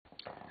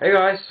Hey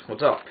guys,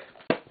 what's up?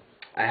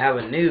 I have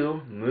a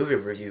new movie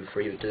review for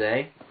you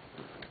today.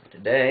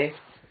 Today,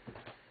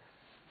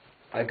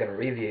 I'm gonna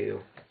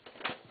review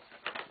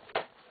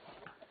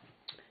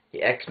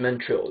the X-Men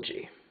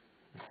Trilogy.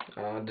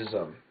 This is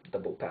a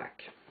double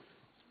pack,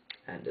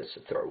 and this is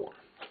the third one.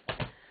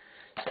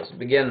 So let's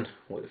begin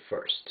with the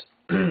first.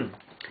 So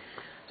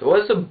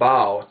what's it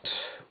about?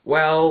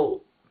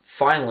 Well,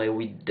 finally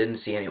we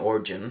didn't see any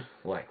origin,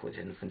 like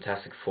within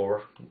Fantastic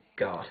Four.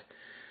 God.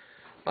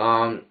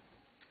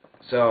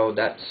 So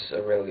that's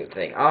a really good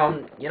thing.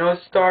 It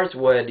starts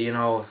with,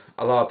 a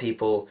lot of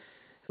people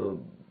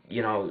who,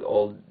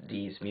 all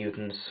these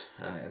mutants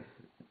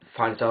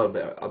finds out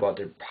about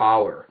their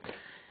power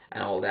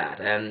and all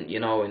that. And,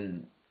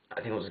 in,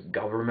 I think it was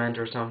government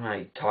or something,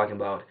 like, talking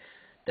about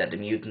that the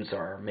mutants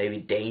are maybe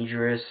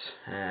dangerous,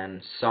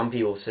 and some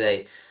people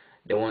say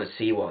they want to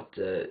see what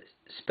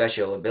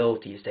special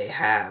abilities they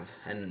have,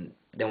 and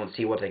they want to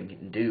see what they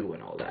can do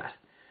and all that.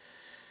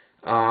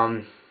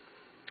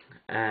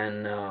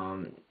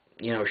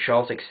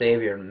 Charles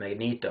Xavier and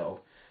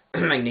Magneto.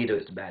 Magneto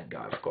is the bad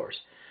guy, of course.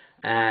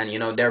 And,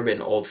 they've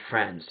been old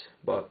friends,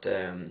 but,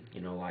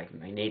 like,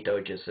 Magneto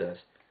just says,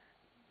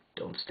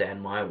 don't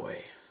stand my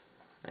way.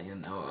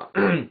 And,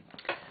 and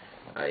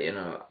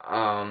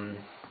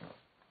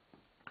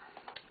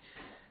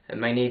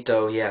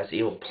Magneto, he has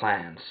evil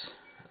plans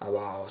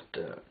about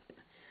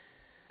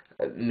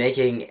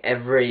making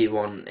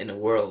everyone in the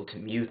world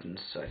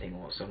mutants, I think,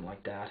 or something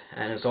like that.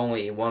 And it's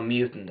only one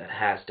mutant that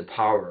has the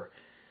power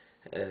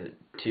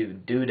to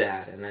do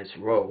that, and that's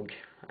Rogue.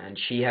 And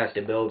she has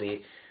the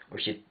ability, or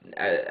she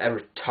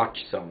ever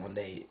touch someone,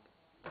 they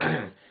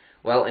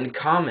well, in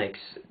comics,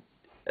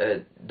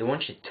 the one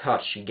she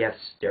touched, she gets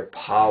their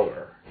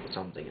power, or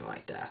something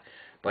like that.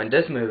 But in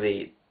this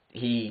movie,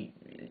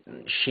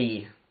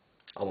 she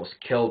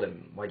almost killed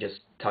him by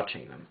just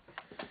touching them.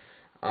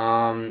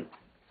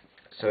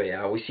 So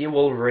yeah, we see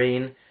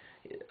Wolverine.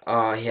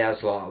 He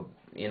has a lot of,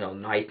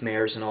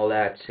 nightmares and all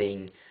that,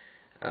 seeing,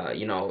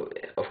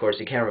 of course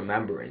he can't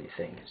remember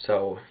anything.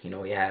 So, he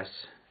has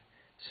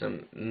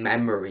some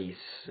memories,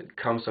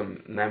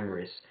 some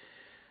memories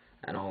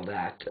and all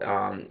that,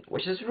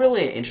 which is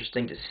really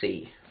interesting to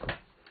see.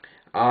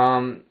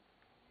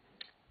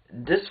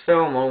 This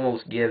film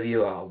almost gives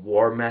you a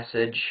war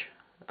message,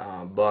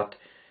 but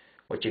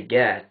what you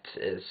get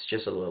is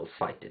just a little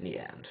fight in the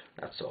end.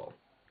 That's all.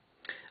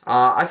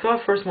 I thought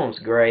the first one was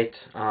great.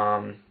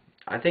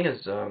 I think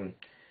it's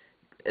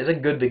a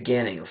good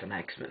beginning of an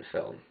X-Men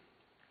film.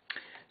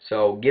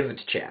 So give it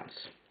a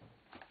chance.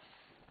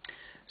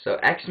 So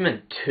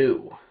X-Men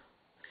 2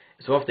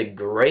 is one of the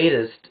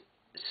greatest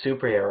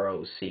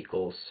superhero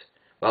sequels,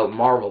 well,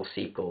 Marvel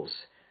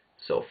sequels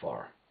so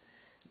far.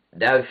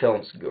 That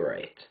film's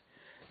great.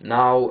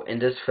 Now in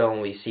this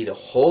film we see the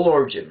whole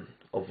origin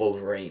of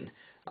Wolverine.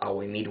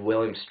 We meet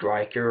William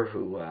Stryker,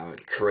 who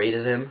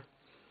created him.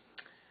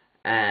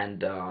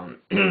 And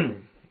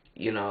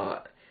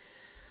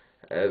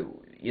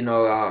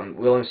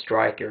William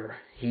Stryker,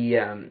 he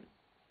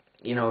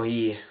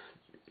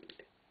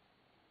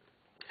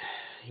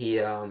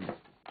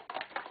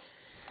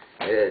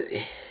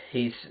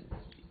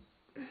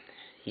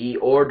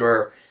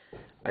ordered,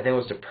 I think it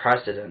was the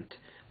president.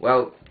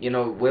 Well,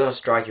 William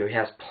Stryker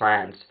has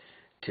plans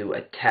to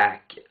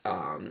attack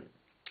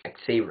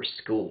Xavier's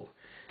school,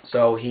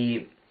 so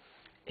he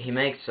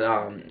makes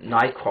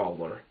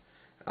Nightcrawler.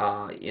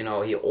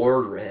 He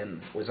ordered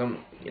him with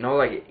some,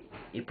 like,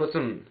 he put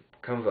some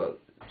kind of a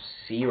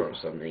serum or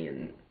something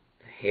in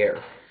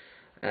hair,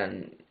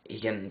 and he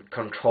can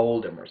control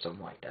them or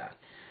something like that.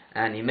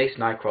 And he makes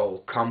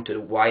Nightcrawler come to the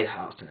White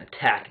House and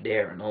attack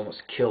there and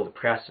almost kill the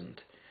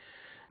president.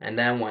 And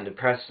then when the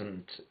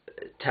president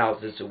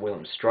tells this to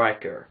William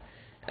Stryker,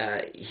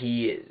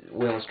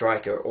 William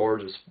Stryker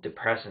orders the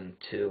president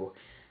to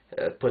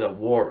put a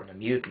war on the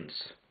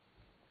mutants.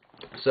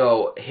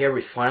 So here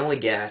we finally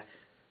get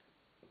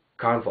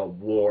kind of a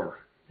war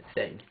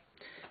thing,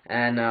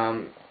 and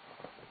that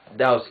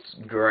was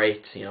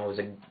great. It was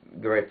a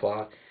great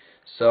plot.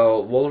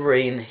 So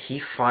Wolverine, he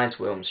finds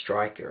William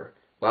Stryker.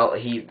 Well,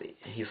 he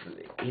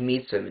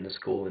meets him in the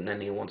school, and then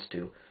he wants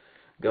to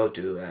go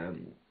to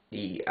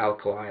the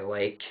Alkali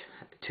Lake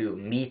to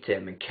meet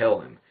him and kill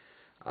him.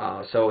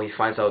 So he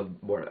finds out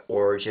what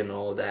origin and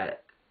all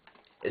that.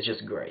 It's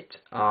just great.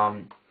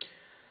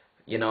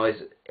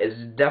 It's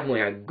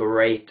definitely a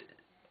great,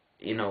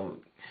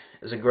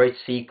 it's a great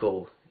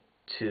sequel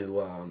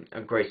to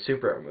a great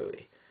superhero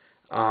movie.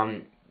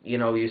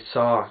 You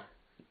saw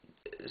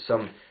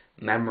some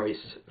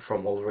memories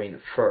from Wolverine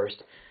at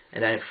first,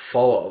 and then it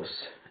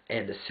follows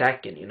in the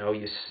second.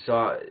 You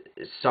saw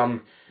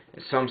some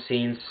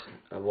scenes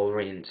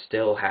Wolverine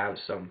still have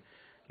some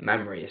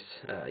memories,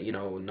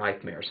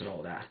 nightmares and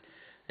all that.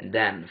 And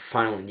then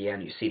finally in the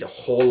end you see the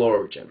whole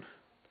origin.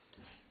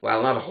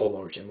 Well, not a whole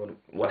origin, but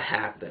what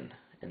happened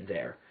in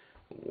there,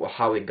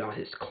 how he got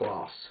his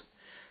claws.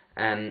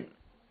 And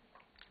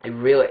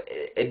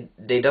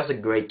they does a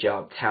great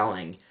job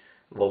telling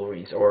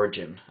Wolverine's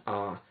origin.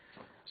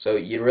 So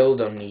you really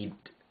don't need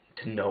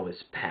to know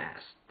his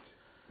past.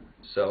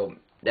 So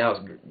that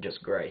was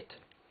just great.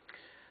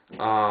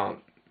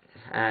 Um,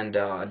 and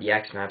the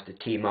X-Men have to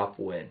team up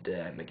with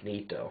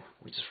Magneto,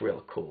 which is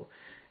real cool.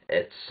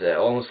 It's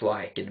almost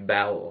like a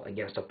battle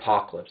against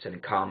Apocalypse in the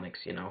comics,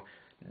 you know,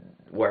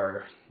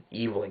 where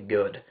evil and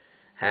good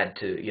had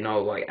to, you know,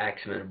 like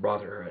X-Men and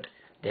Brotherhood,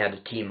 they had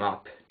to team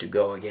up to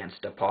go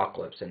against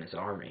Apocalypse and his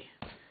army.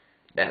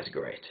 That's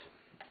great.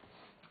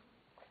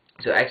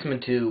 So X-Men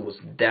 2 was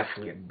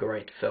definitely a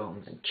great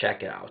film, and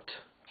check it out.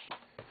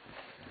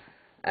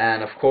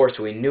 And of course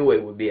we knew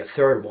it would be a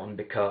third one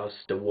because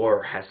the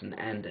war hasn't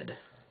ended.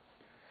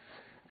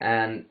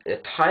 And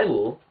the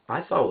title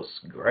I thought was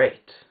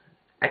great.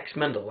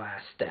 X-Men The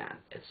Last Stand.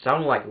 It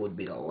sounded like it would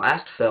be the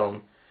last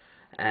film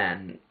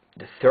and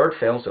the third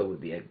film, so it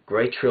would be a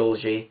great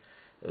trilogy.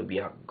 It would be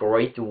a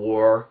great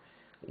war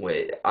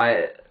with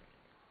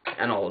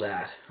and all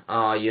that.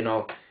 You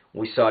know,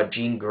 we saw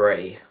Jean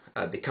Grey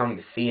becoming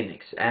the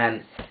Phoenix,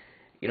 and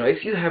you know,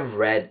 if you have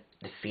read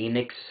the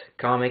Phoenix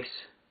comics,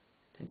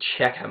 then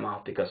check them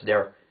out because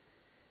they're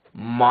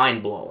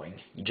mind-blowing.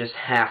 You just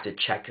have to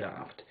check it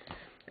out.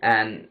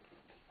 And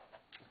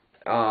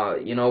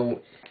you know,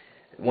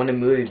 when the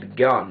movie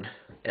begun,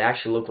 it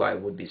actually looked like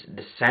it would be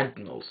the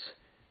Sentinels.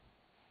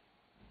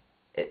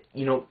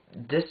 You know,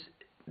 this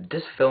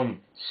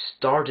film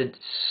started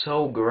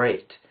so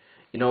great.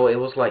 You know, it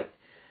was like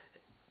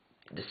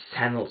the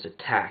Sentinels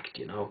attacked,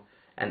 you know,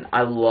 and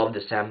I love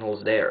the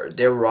Sentinels.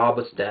 They're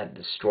robots that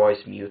destroys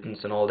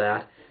mutants and all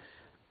that,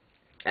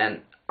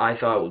 and I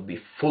thought it would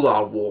be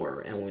full-out war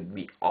and would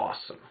be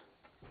awesome.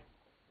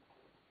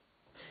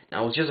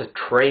 Now it was just a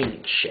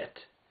training shit.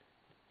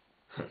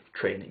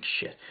 Training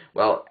shit.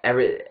 Well,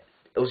 it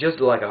was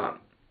just like a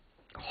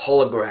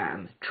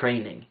hologram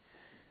training.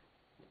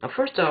 Now,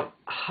 first off,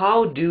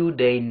 how do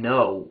they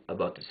know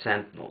about the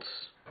Sentinels?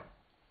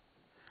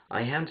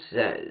 I haven't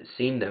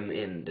seen them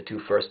in the two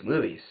first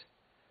movies.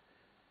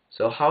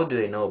 So how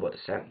do they know about the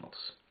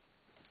Sentinels?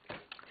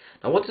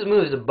 Now, what this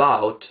movie is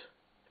about,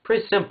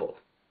 pretty simple.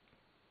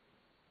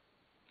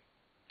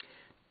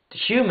 The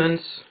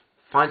humans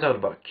finds out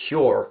about a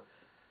cure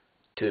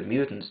to the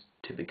mutants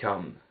to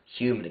become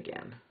human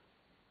again.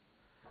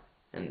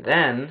 And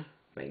then,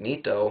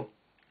 Magneto,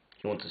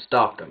 he wants to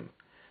stop them.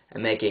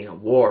 And making a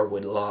war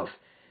with a lot of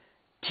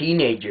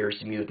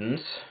teenagers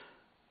mutants.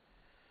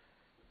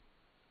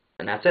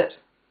 And that's it.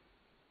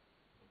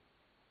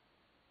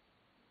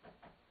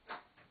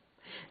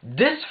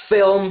 This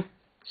film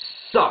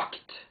sucked.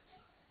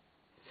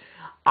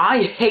 I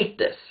hate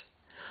this.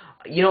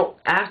 You know,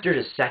 after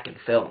the second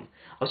film,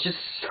 I was just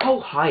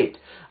so hyped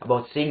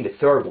about seeing the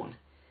third one.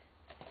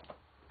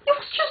 It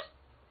was just...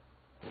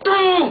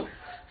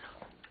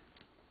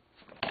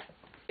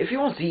 If you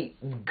want to see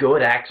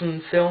good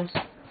action films,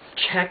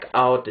 check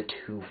out the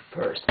two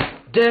first.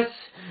 This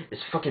is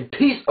fucking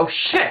piece of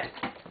shit.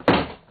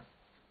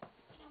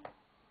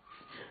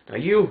 Now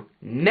you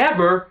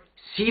never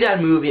see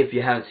that movie if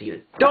you haven't seen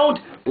it. Don't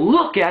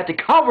look at the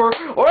cover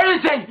or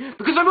anything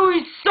because the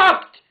movie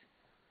sucked.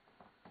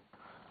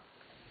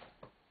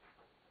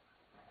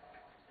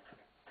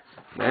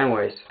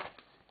 Anyways,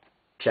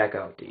 check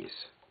out these.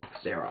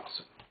 They're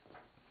awesome.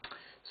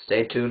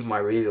 Stay tuned for my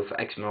review of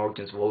X-Men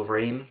Origins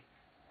Wolverine.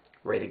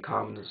 Rate,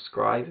 comment, and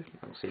subscribe.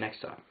 I'll see you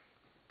next time.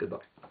 Goodbye.